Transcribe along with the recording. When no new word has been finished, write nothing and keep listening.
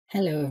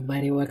Hello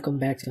everybody, welcome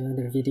back to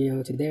another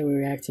video. Today we're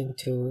reacting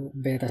to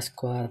Beta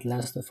Squad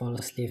Last to Fall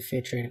Asleep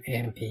featuring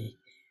MP.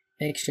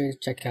 Make sure to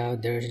check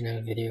out the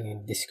original video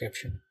in the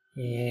description.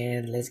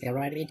 And let's get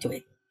right into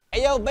it.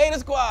 Hey yo, Beta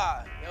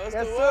Squad! Yo, what's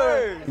the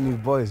word? New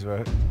boys,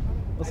 bro.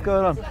 What's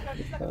going on? What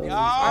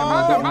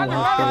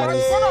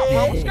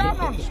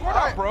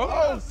up, bro?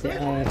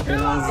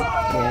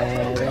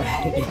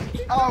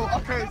 Oh,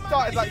 okay, it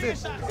started like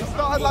this. It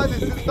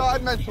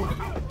started mental.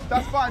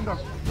 That's fine though.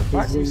 The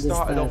fact we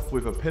started off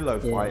with a pillow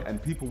fight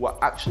and people were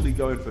actually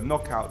going for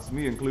knockouts,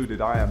 me included,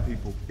 I am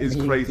people, is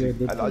crazy.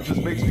 And it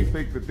just makes me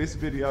think that this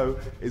video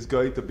is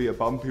going to be a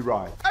bumpy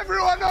ride.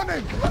 Everyone on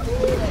him!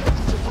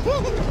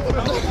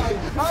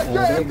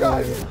 Get him,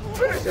 guys!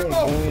 Finish him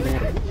off!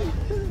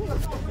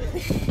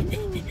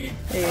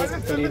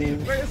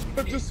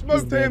 Just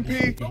smoked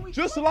MP,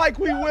 just like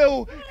we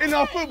will in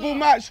our football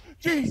match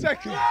June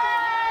 2nd.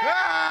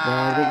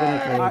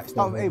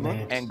 Stop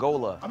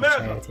Angola.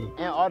 America.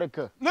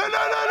 Antarctica. No.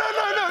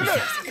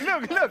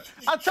 Look.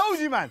 I told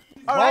you, man.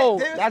 All Bro,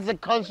 right, that's a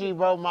country,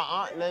 bro. My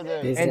aunt lived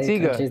there.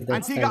 Antigua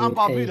and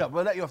Barbuda.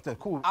 We'll let you off there.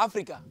 Cool.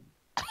 Africa.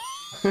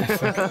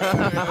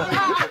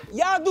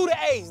 Y'all do the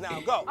A's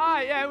now, go. All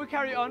right, yeah, we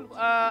carry on.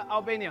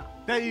 Albania.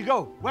 There you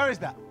go. Where is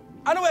that?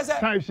 I know where it's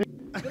at.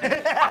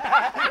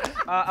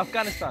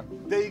 Afghanistan.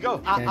 There you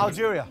go.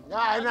 Algeria. Nah.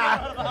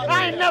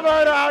 I ain't never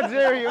heard of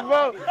Algeria,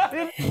 bro.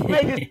 This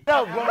make it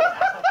up, bro.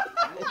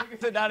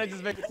 Sit down and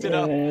just make it sit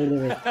up.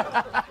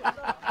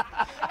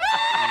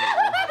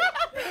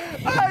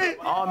 Hey.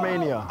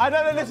 Armenia. I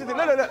don't know. Listen.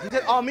 Look. He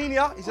said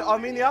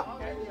Armenia.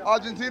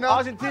 Argentina.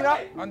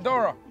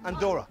 Andorra.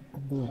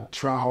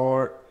 Try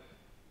hard.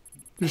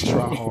 Just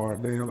try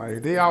hard.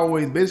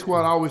 Base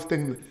squad always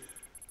think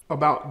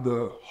about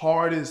the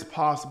hardest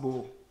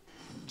possible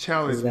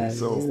challenge.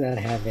 He's not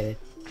having it.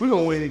 We're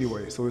gonna win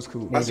anyway, so it's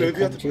cool. So if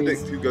you have to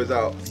predict who goes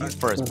out. He's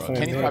first, bro.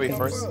 Kenny's probably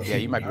first. Yeah,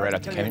 you might be right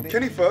after Kenny.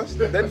 Kenny first,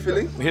 then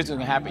Philly. Here's what's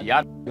gonna happen.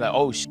 Y'all be like,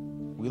 oh,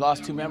 we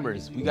lost 2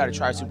 members. We gotta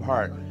try super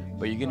hard.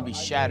 But you're gonna be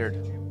shattered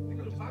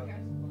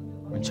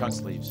when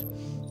Chunks leaves.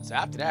 So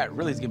after that,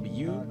 really, it's gonna be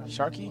you,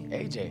 Sharky,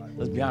 AJ.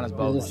 Let's be honest,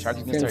 bro.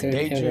 Sharky's gonna start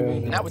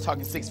daydreaming. Now we're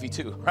talking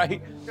 6v2,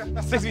 right?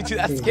 6v2,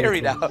 that's scary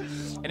now.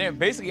 And then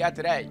basically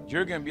after that,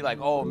 you're gonna be like,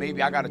 oh,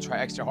 maybe I gotta try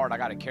extra hard. I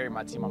gotta carry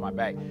my team on my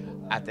back.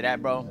 After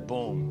that, bro,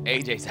 boom,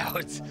 AJ's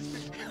out.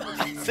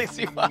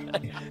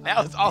 6v1.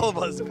 Now it's all of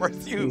us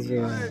versus you.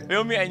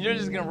 Feel me? And you're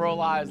just gonna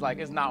realize like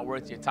it's not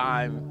worth your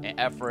time and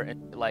effort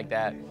and like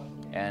that.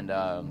 And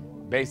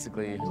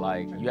basically,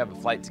 like, you have a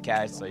flight to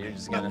catch, so you're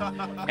just gonna,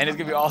 and it's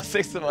gonna be all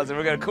 6 of us, and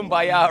we're gonna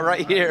kumbaya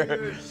right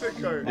here.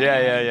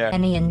 Yeah.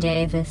 Kenny and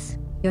Davis,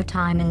 your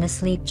time in the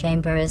sleep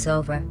chamber is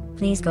over.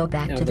 Please go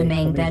back to the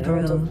main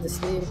bedroom.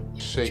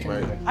 Shake,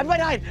 right?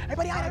 Everybody hide!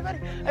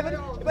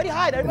 Everybody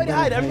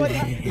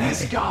hide!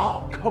 Let's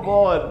go! Come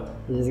on!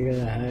 He's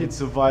gonna hide. It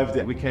survived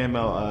it. We came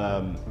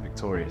out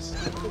victorious.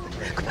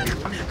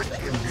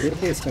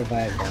 They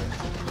survived though.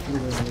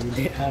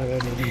 They are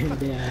running.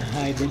 They are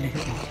hiding.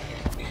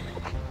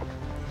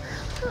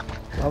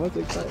 I was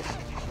excited.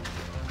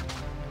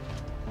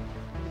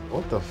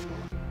 What the f?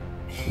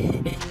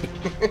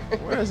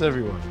 Where is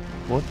everyone?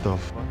 What the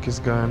fuck is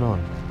going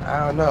on? I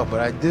don't know, but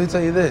I do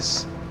tell you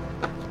this.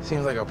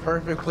 Seems like a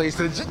perfect place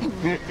to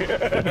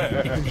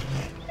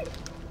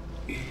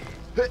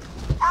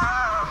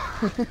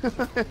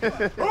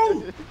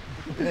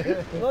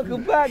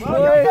Welcome back,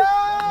 boys.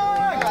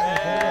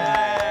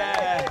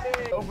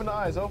 Open the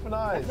eyes. Open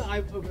eyes.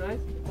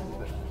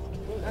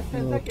 That's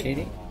 10 Oh, seconds.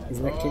 Kitty? Is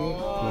that Kitty?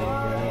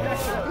 Yeah.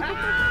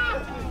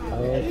 Oh,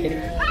 Kitty.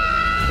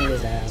 What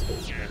is happening?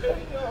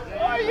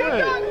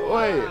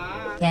 Wait.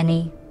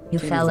 Kenny, you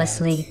fell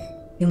asleep.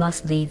 You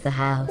must leave the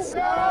house.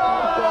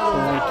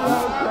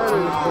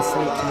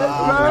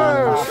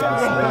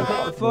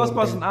 The first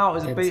person out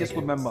is a Beta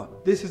Squad member.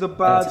 This is a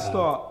bad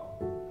start.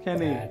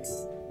 Kenny,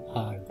 That's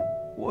hard.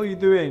 what are you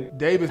doing?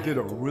 Davis did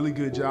a really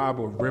good job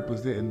of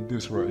representing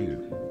this right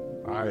here.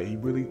 All right, he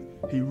really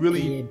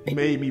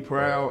made me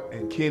proud.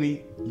 And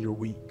Kenny, you're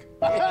weak.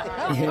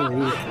 You're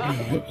weak.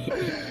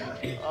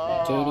 Katie,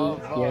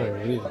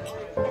 you're weak.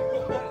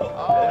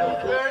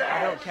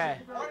 I don't care.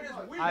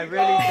 I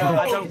really don't.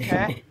 I don't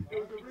care.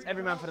 It's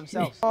every man for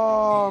themselves.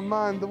 Oh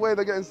man, the way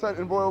they're getting sent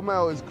in Royal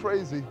Mail is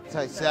crazy.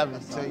 27,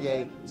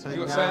 28,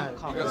 29.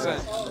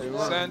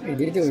 Hey,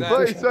 they do it.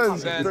 30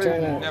 cents.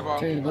 Never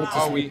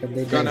are we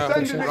gonna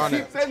run it?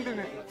 Keep sending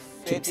it.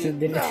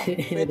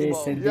 They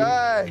send it.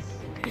 Yes.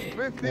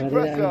 50 I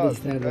press don't ups.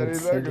 understand That what's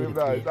is said.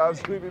 nice.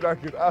 Absolutely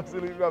knackered.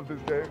 Absolutely love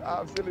this game.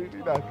 Absolutely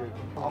knackered.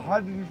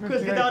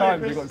 158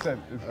 times he got sent.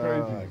 It's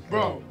crazy.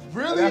 Bro,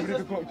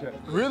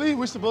 really?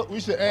 We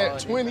should add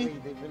 20.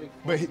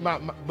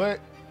 But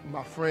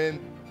my friend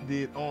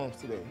did arms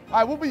today. All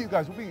right, we'll beat you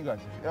guys.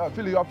 Yeah,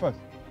 Philly, you up first.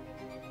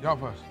 Y'all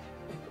first.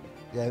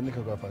 Yeah, Nick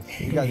will go first.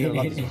 You guys gonna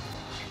love this one.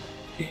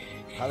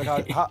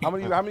 How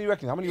many you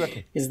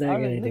reckon? Is that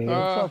gonna do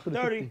it?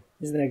 30.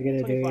 Is that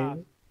gonna do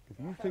it? If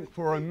you think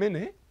for a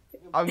minute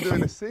I'm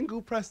doing a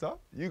single press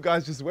up, you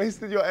guys just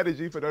wasted your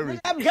energy for no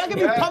reason. Y'all get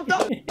me pumped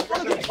up.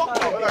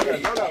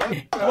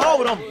 Wrong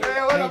with him?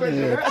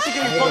 That shit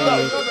getting fucked up.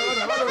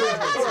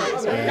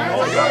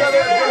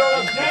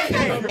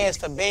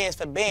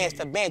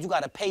 Bands, you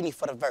gotta pay me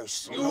for the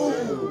verse.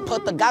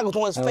 Put the goggles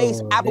on his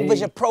face, Apple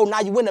Vision Pro,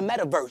 now you in the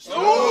metaverse.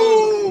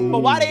 But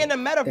why they in the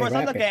metaverse?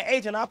 I'm looking at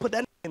Agent, I put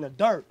that in the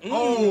dirt.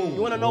 You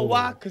wanna know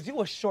why? Cause you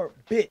a short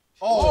bitch.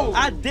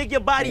 I dig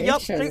your body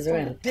up straight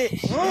from the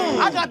ditch.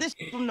 I got this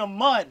from the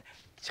mud,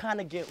 trying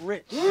to get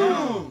rich.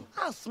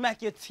 I'll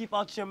smack your teeth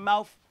out your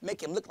mouth,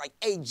 make him look like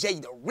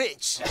AJ the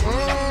Rich. I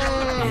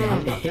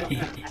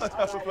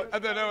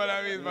don't know what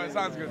that means, but it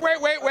sounds good.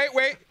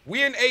 Wait.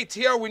 We in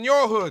ATL in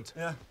your hood.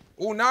 Yeah.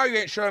 Oh, now you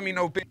ain't showing me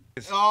no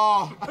business.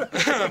 Oh.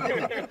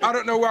 I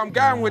don't know where I'm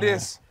going with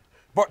this,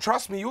 but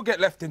trust me, you'll get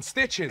left in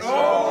stitches.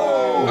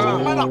 Y'all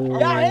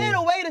hear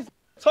the way this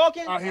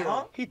talking?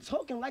 He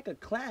talking like a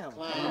clown.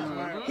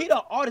 He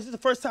the artist. This is the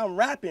first time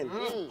rapping.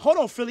 Hold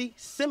on, Philly.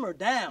 Simmer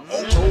down.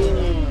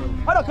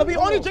 Hold on, cause we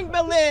only drink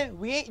Berlin.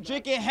 We ain't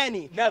drinking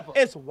Henny. Never.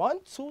 It's 1,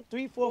 2,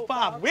 3, 4,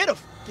 5. Where the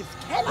f is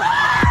Kenny?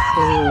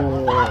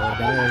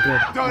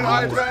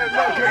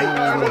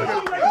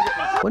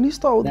 When you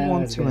start with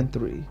 1, 2, and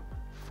 3,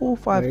 4,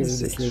 5, and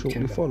 6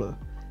 shortly follow.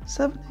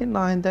 7, 8,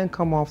 9 then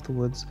come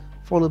afterwards,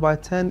 followed by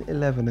 10,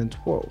 11, and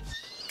 12.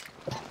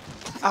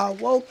 I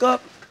woke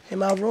up in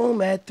my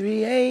room at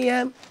 3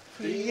 a.m.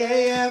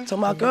 Told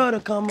my girl to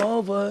come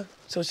over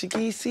so she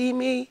can see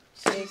me.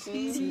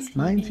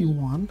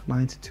 91,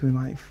 92, and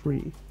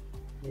 93.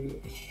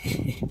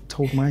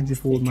 Told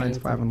 94,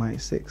 95, and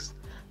 96.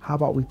 How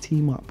about we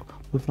team up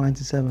with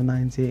 97,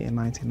 98, and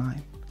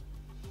 99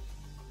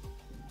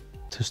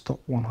 to stop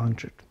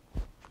 100?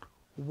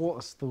 What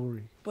a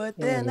story. But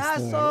then I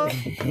saw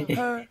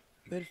her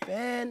with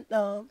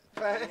Phantom,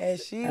 and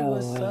she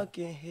was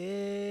sucking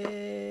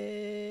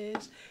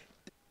his.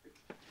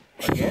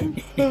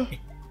 Again?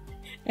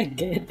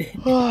 Again.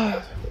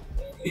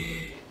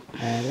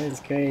 That's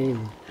crazy.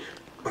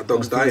 My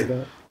dog's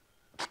dying.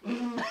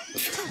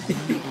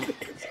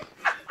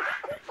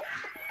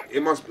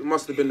 It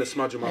must have been the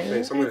smudge on my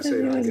face. I'm gonna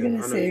say that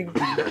again. I know you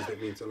guys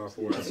didn't mean to laugh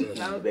at what I said.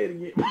 But,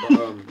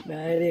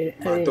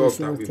 my dog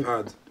that we've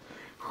had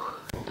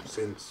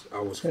since I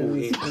was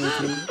 14.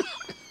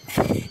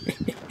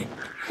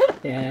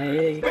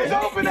 It's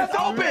open, that's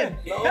open!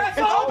 That's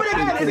open!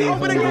 It's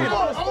open again!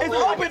 It's open!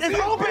 It's open! It's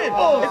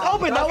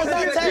open! That was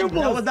not 10.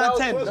 That was not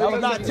 10. That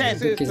was not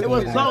 10. It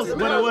was close,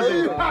 but it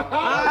wasn't. They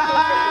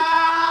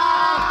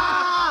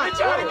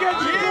trying to get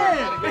you!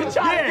 They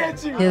trying to get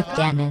you! Duke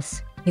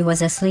Dennis. He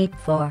was asleep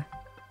for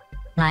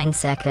 9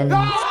 seconds.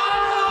 9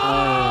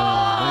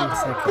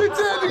 seconds.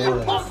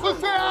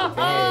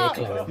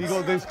 You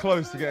got this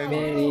close to getting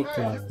very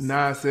close.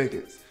 9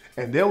 seconds.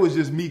 And that was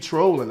just me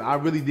trolling. I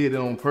really did it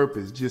on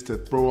purpose, just to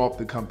throw off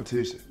the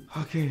competition.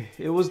 Okay,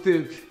 it was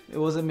Duke. It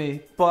wasn't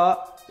me.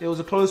 But it was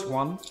a close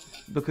one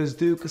because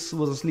Duke was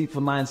asleep for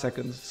 9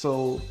 seconds.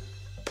 So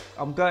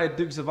I'm glad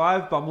Duke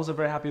survived, but I'm also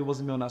very happy it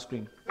wasn't me on that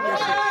screen.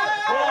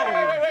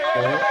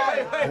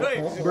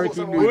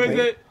 Breaking Who is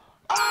it?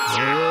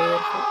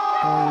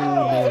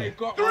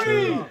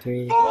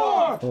 3,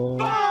 4,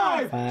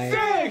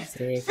 5,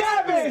 6,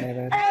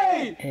 7,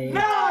 8,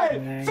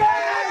 9, 10.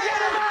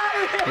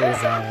 Get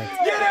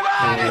him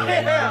out of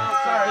here!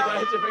 Sorry, I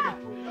hit your finger.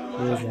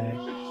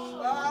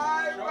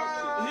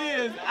 He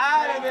is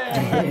out of there!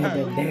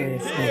 He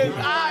is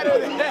out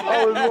of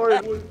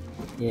there!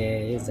 Yeah,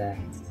 he's out.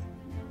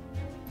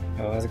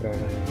 Oh, what's going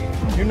on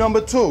here? You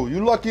number 2.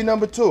 You lucky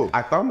number 2.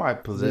 I thought my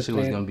position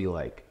was gonna be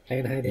like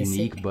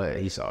unique, but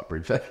he saw it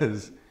pretty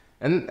fast.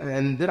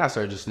 And then I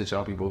started just snitching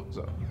on people,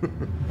 so.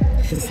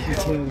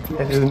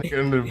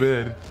 In the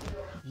bed.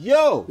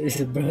 Yo!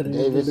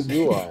 Davis,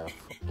 you are a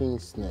fucking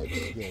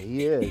snitch. Yeah,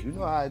 he is. You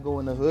know how I go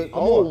in the hood.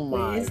 Oh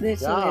my God.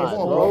 Come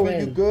on, bro.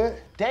 You good?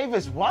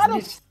 Davis, why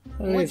the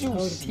would you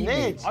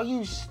snitch? Are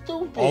you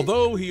stupid?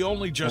 Although he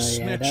only just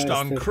snitched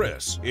on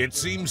Chris, it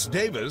seems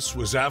Davis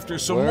was after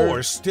some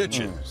more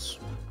stitches.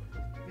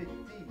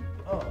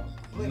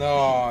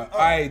 No,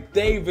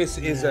 Davis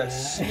is a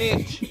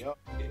snitch.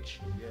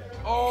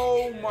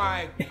 Oh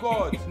my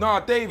God. Nah,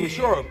 Davis,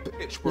 you're a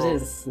bitch, bro.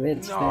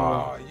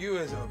 Nah, you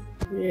is a...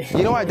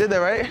 You know I did that,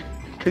 right?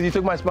 Because you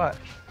took my spot.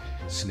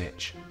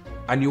 Snitch.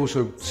 And you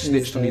also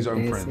snitched on his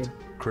own friend,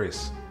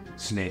 Chris.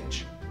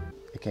 Snitch.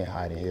 You can't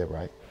hide in here,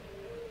 right?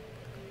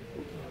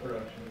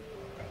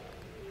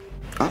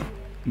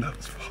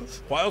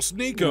 Whilst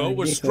Nico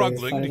was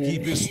struggling to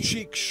keep his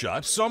cheeks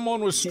shut,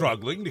 someone was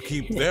struggling to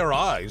keep their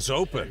eyes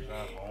open.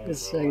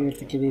 He's struggling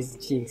to keep his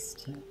cheeks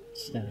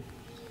shut.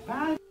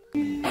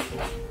 You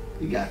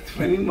got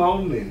 20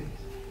 more minutes.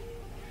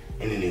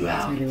 And then you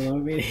out. 20 more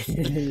minutes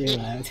and then you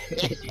out.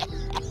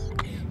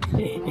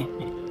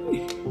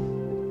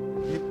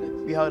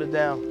 We held it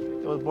down.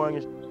 It was boring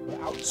as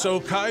So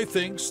Kai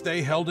thinks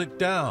they held it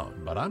down,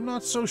 but I'm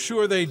not so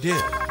sure they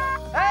did.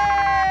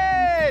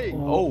 Hey!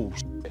 Oh,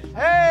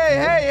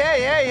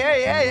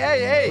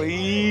 Hey!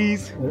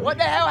 please. What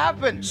the hell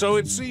happened? So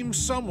it seems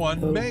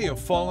someone may have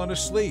fallen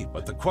asleep,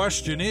 but the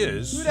question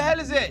is... Who the hell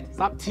is it?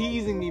 Stop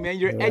teasing me, man.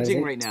 You're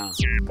edging right now.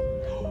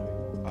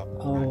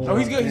 Oh,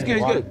 he's good. He's good.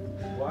 He's good.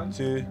 1,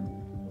 2,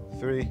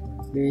 3,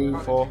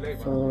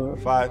 4,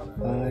 5,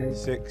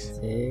 6,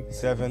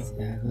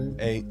 7,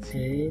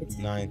 8,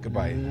 9.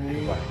 Goodbye. He's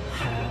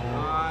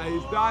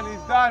done.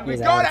 He's done. We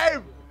got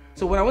him.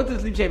 So when I went to the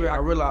sleep chamber, I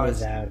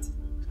realized it's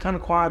kind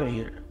of quiet in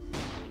here,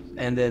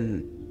 and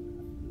then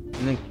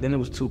it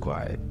was too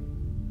quiet.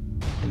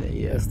 And then,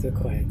 It's too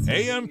quiet.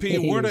 AMP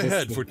weren't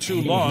ahead for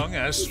too long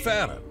as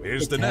Phantom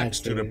is the next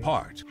to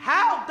depart.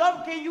 How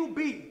dumb can you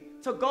be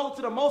to go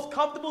to the most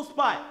comfortable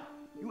spot?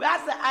 You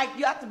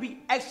have to be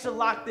extra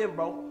locked in,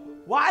 bro.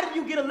 Why did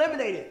you get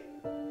eliminated?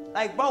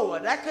 Like, bro,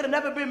 that could have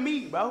never been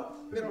me, bro.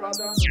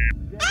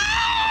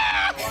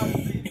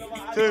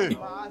 2,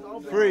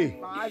 3,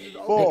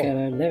 4,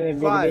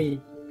 5,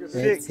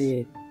 6,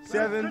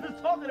 7,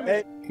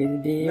 8,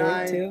 Could be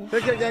 9.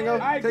 Take it, Gango.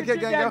 Take it,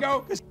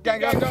 Gango.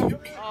 Gango.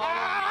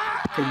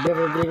 Could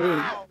never be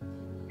me.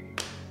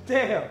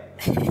 Damn, I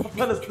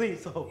fell asleep,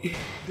 so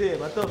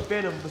damn. I thought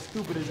Phantom was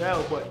stupid as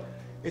hell, but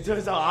it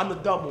turns out I'm the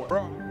dumb one.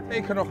 Bro, I'm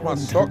taking off my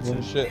socks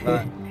and shit,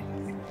 like.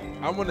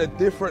 I'm on a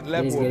different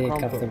level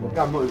of comfort.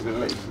 I'm not even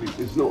late sleep.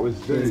 It's not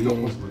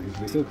possible.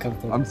 Too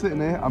comfortable. I'm sitting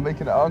there. I'm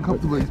making an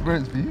uncomfortable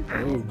experience for you.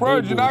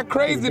 Bro, do you know how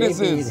crazy this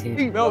is?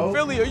 Yo,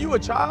 Philly, are you a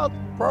child?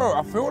 Bro,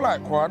 I feel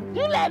like one.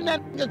 You letting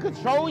that nigga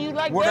control you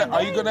like that?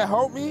 Are you gonna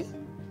help me?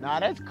 Nah,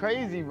 that's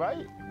crazy,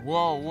 right?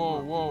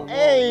 Whoa.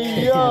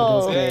 Hey,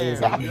 yo.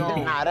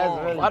 Nah, that's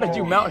really Why did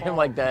you mount him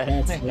like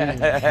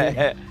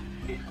that?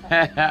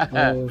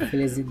 Oh,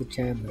 Philly's in the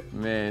chamber.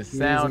 Man,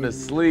 sound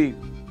asleep.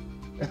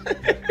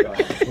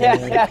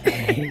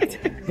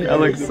 That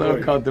looks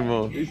so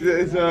comfortable.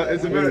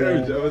 It's a mirror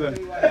image over there.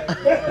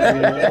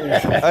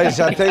 Hey,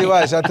 shall I tell you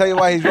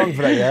why he's wrong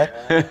for that, yeah?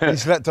 He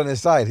slept on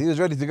his side. He was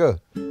ready to go.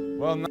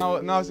 Well,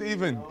 now it's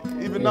even.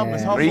 Even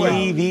numbers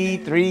halfway.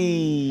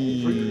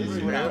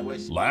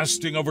 3v3.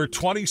 Lasting over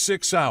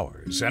 26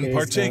 hours and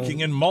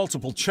partaking in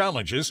multiple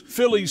challenges,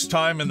 Philly's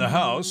time in the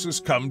house has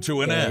come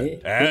to an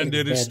end. And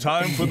it is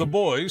time for the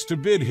boys to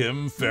bid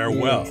him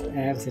farewell.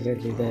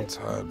 Absolutely dead.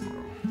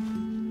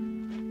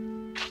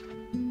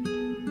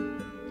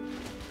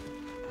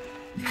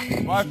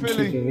 Bye,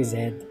 Philly. His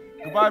head.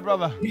 Goodbye,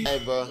 brother. Hey,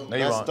 bro. No,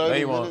 you won't. No,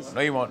 you won't.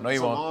 No, you won't. No,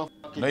 you won't.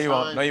 No, you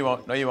won't. No, you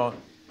won't. No, you won't.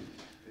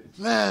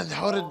 Man,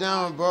 hold it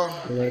down, bro.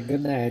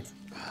 Good night.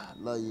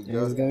 Love you,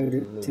 bro. Let's go to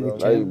the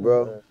Love you,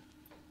 bro.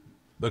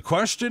 The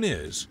question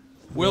is,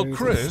 will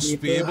Chris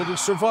be able to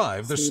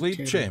survive the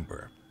sleep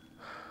chamber?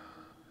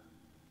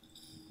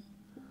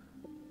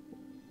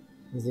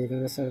 Is he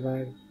gonna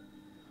survive?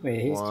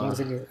 Wait, he's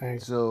closing his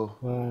eyes. 2,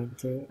 1,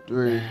 2,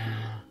 3,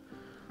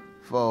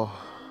 4,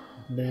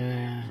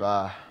 Nah.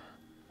 5,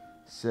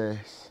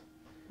 6.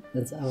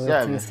 That's over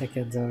 7. 2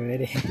 seconds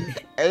already.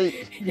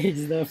 8.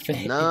 He's not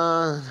fair.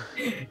 9.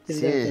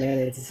 He's not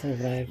ready to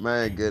survive.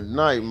 Man, good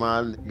night,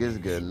 man.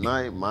 Good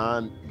night,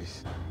 man.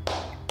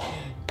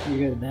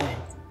 Good night.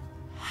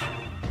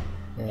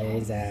 Yeah,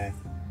 he's out.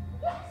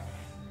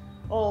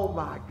 Oh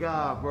my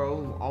God,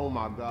 bro. Oh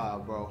my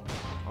God, bro.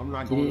 I'm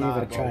not gonna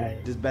lie, bro.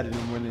 This is better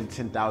than winning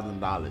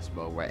 $10,000,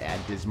 bro, right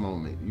at this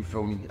moment. You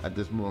feel me? At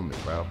this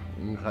moment, bro.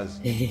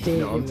 Because, you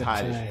know, I'm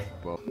tired as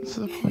shit, bro. Once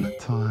upon a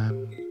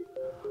time,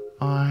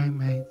 I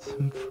made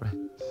some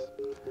friends.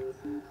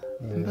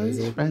 And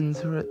those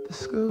friends were at the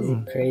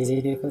school. Crazy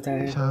difficult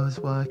time. Which I was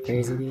working.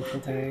 Crazy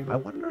difficult time. I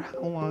wonder how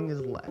long is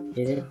left.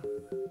 Is it?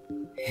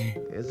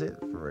 Is it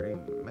 3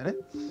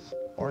 minutes?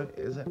 Or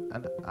is it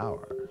an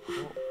hour?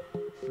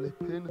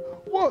 Flipping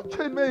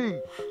watching me!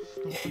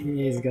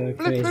 He's going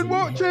crazy. Flipping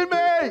watching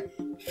me!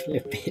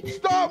 Flipping.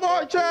 Stop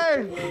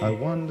watching! I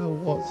wonder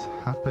what's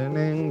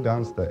happening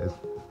downstairs.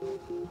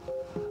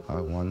 I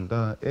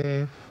wonder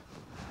if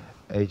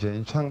AJ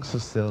and Chunks are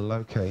still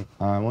okay.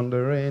 I'm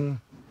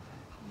wondering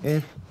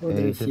if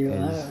AJ is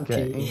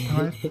getting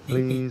tired.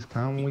 Please,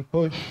 can we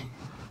push?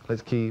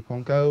 Let's keep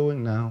on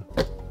going now.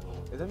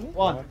 Is it me?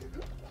 1.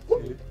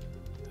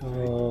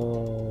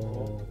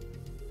 Oh.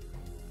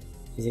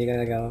 Is he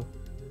gonna go?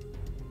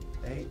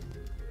 8.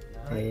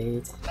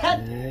 8.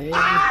 9.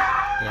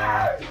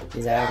 Yeah,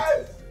 he's out.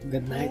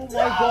 Good night.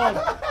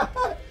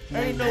 Oh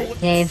my God.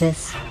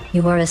 Davis,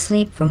 you were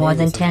asleep for more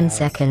than 10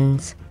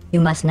 seconds.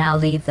 You must now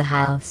leave the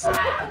house.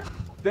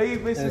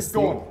 Davis is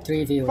gone.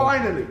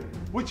 Finally,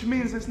 which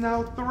means it's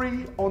now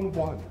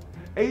 3-on-1.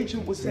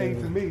 Agent was saying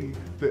to me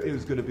that it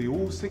was going to be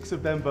all 6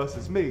 of them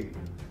versus me.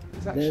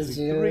 It's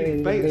actually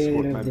 3 beta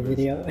squad members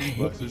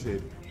versus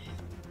him.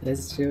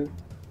 That's true.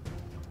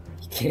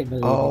 You can't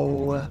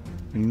believe it.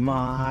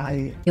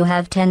 My. You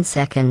have 10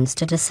 seconds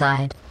to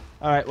decide.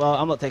 Alright, well,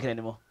 I'm not taking it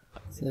anymore.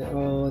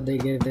 So, they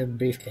gave them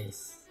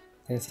briefcase.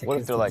 What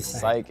if they're like,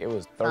 psych, it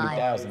was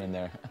 30,000 in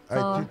there. Hey,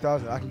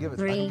 2,000. I can give it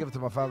to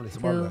my family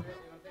tomorrow.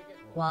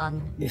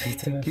 1.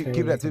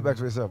 Keep that 2 bags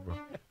for yourself, bro.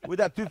 With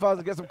that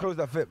 2,000, get some clothes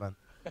that fit, man.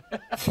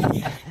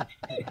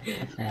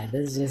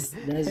 That's just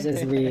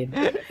weird.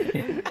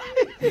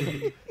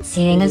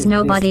 Seeing as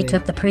nobody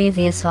took the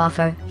previous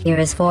offer, here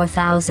is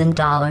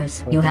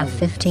 $4,000. You have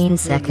 15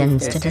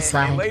 seconds to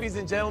decide. Ladies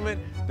and gentlemen,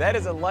 that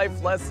is a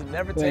life lesson.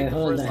 Never take the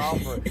first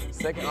offer.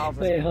 Second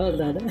offer. Wait, hold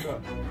on.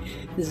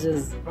 It's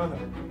just... Brother.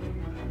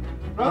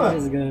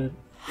 He's gone.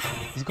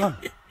 He's gone.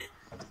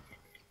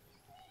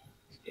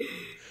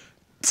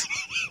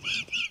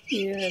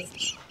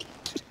 Yes.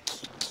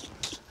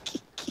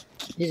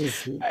 He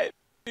just...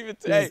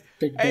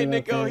 Hey,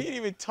 Nico, he didn't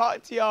even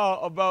talk to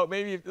y'all about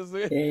maybe if this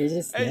was...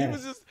 he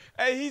was just...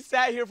 Hey, he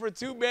sat here for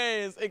 2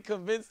 mans and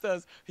convinced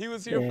us he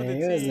was here for the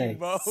team, like,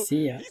 bro.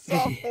 See ya. He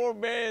saw 4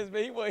 mans,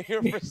 man. He wasn't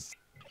here for...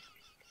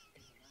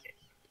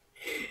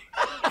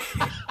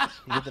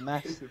 You did the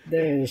max.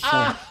 There is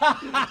shot.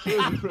 You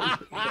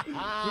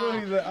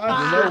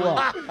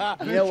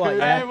know what,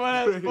 yeah? Hey,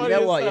 man, that's funny. You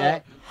know what, yeah?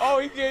 Oh,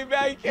 he came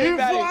back. He came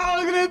back. I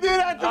was gonna do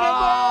that to my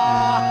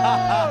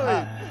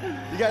boy.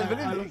 You guys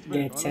believe me?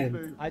 Get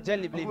 10. I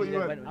genuinely believe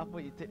you. I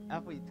thought you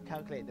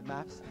calculated the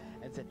maths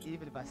and said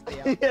even if I stay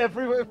out. Yeah,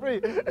 free.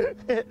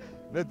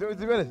 No, do it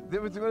to be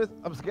honest.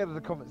 I'm scared of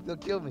the comments. They'll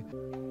kill me.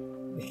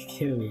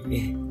 Kill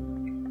me.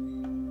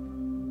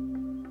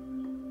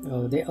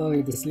 Oh, they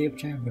in the sleep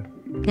chamber.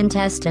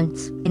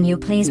 Contestants, can you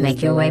please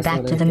make your way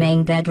back to the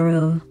main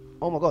bedroom?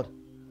 Oh my god.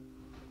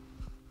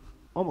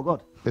 Oh my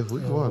god. If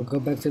we won. Go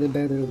back to the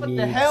bedroom. What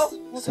the hell?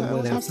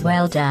 Someone else.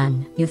 Well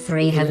done. You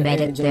 3 have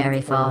made it very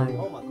far.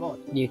 Oh my god.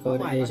 Nico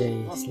and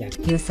AJ slept.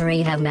 You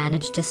 3 have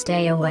managed to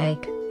stay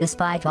awake,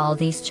 despite all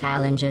these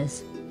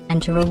challenges.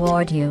 And to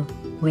reward you,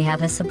 we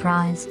have a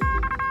surprise.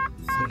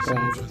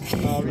 Surprise.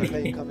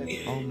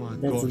 Oh my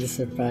That's a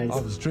surprise. I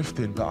was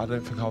drifting, but I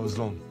don't think I was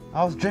long.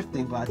 I was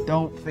drifting, but I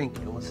don't think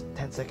it was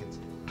 10 seconds.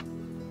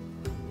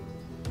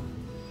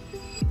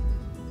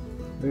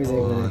 Where is it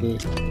gonna be?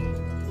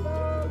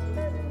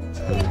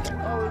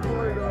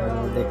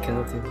 Oh, they're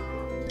counting.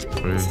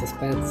 3,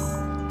 Suspense.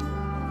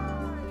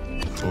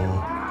 4.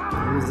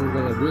 Who is it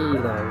gonna be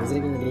though? Is it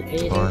gonna be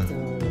Agent or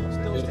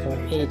Nico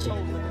and AJ?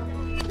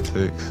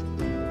 6.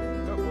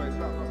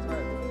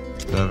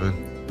 7.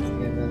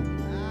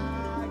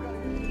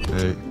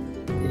 8.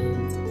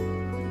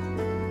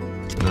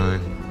 9.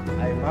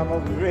 Hey, Mama,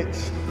 we rich.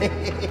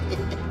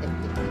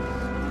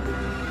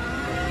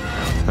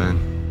 10.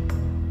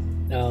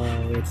 Oh,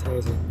 it's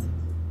Agent.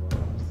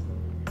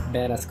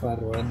 Beta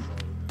Squad won.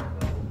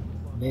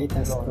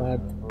 Beta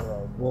Squad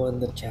won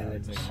the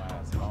challenge.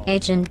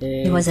 Agent,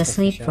 he was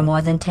asleep for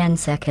more than 10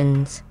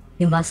 seconds.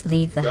 You must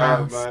leave the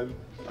house. Man.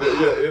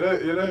 Yeah,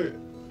 you know,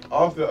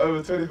 after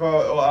over 24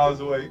 hours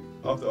awake,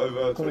 that's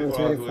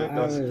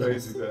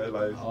crazy.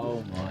 Like,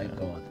 oh my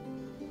god.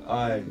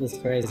 It's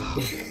crazy.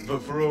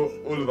 But for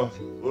all of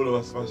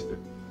us smashed it.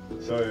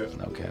 So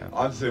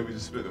I'm saying we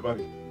just split the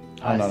money.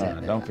 Oh,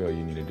 no, don't feel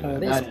you need to do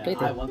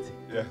that. I want to.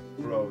 Yeah,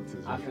 bro.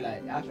 I feel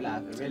like I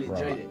really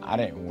enjoyed it. I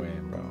didn't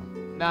win, bro.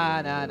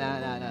 Nah.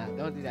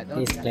 Don't do that.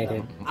 Don't do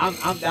that.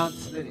 I'm down to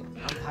split it.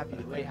 I'm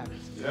happy. Way happy.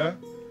 Yeah?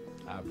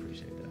 I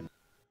appreciate that.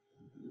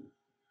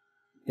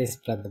 They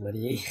split the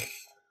money.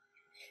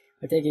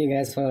 Well, thank you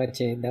guys for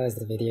watching. That was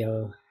the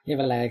video. Leave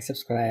a like,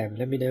 subscribe.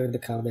 Let me know in the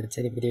comments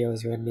any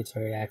videos you want me to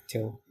react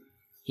to.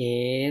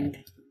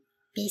 And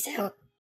peace out.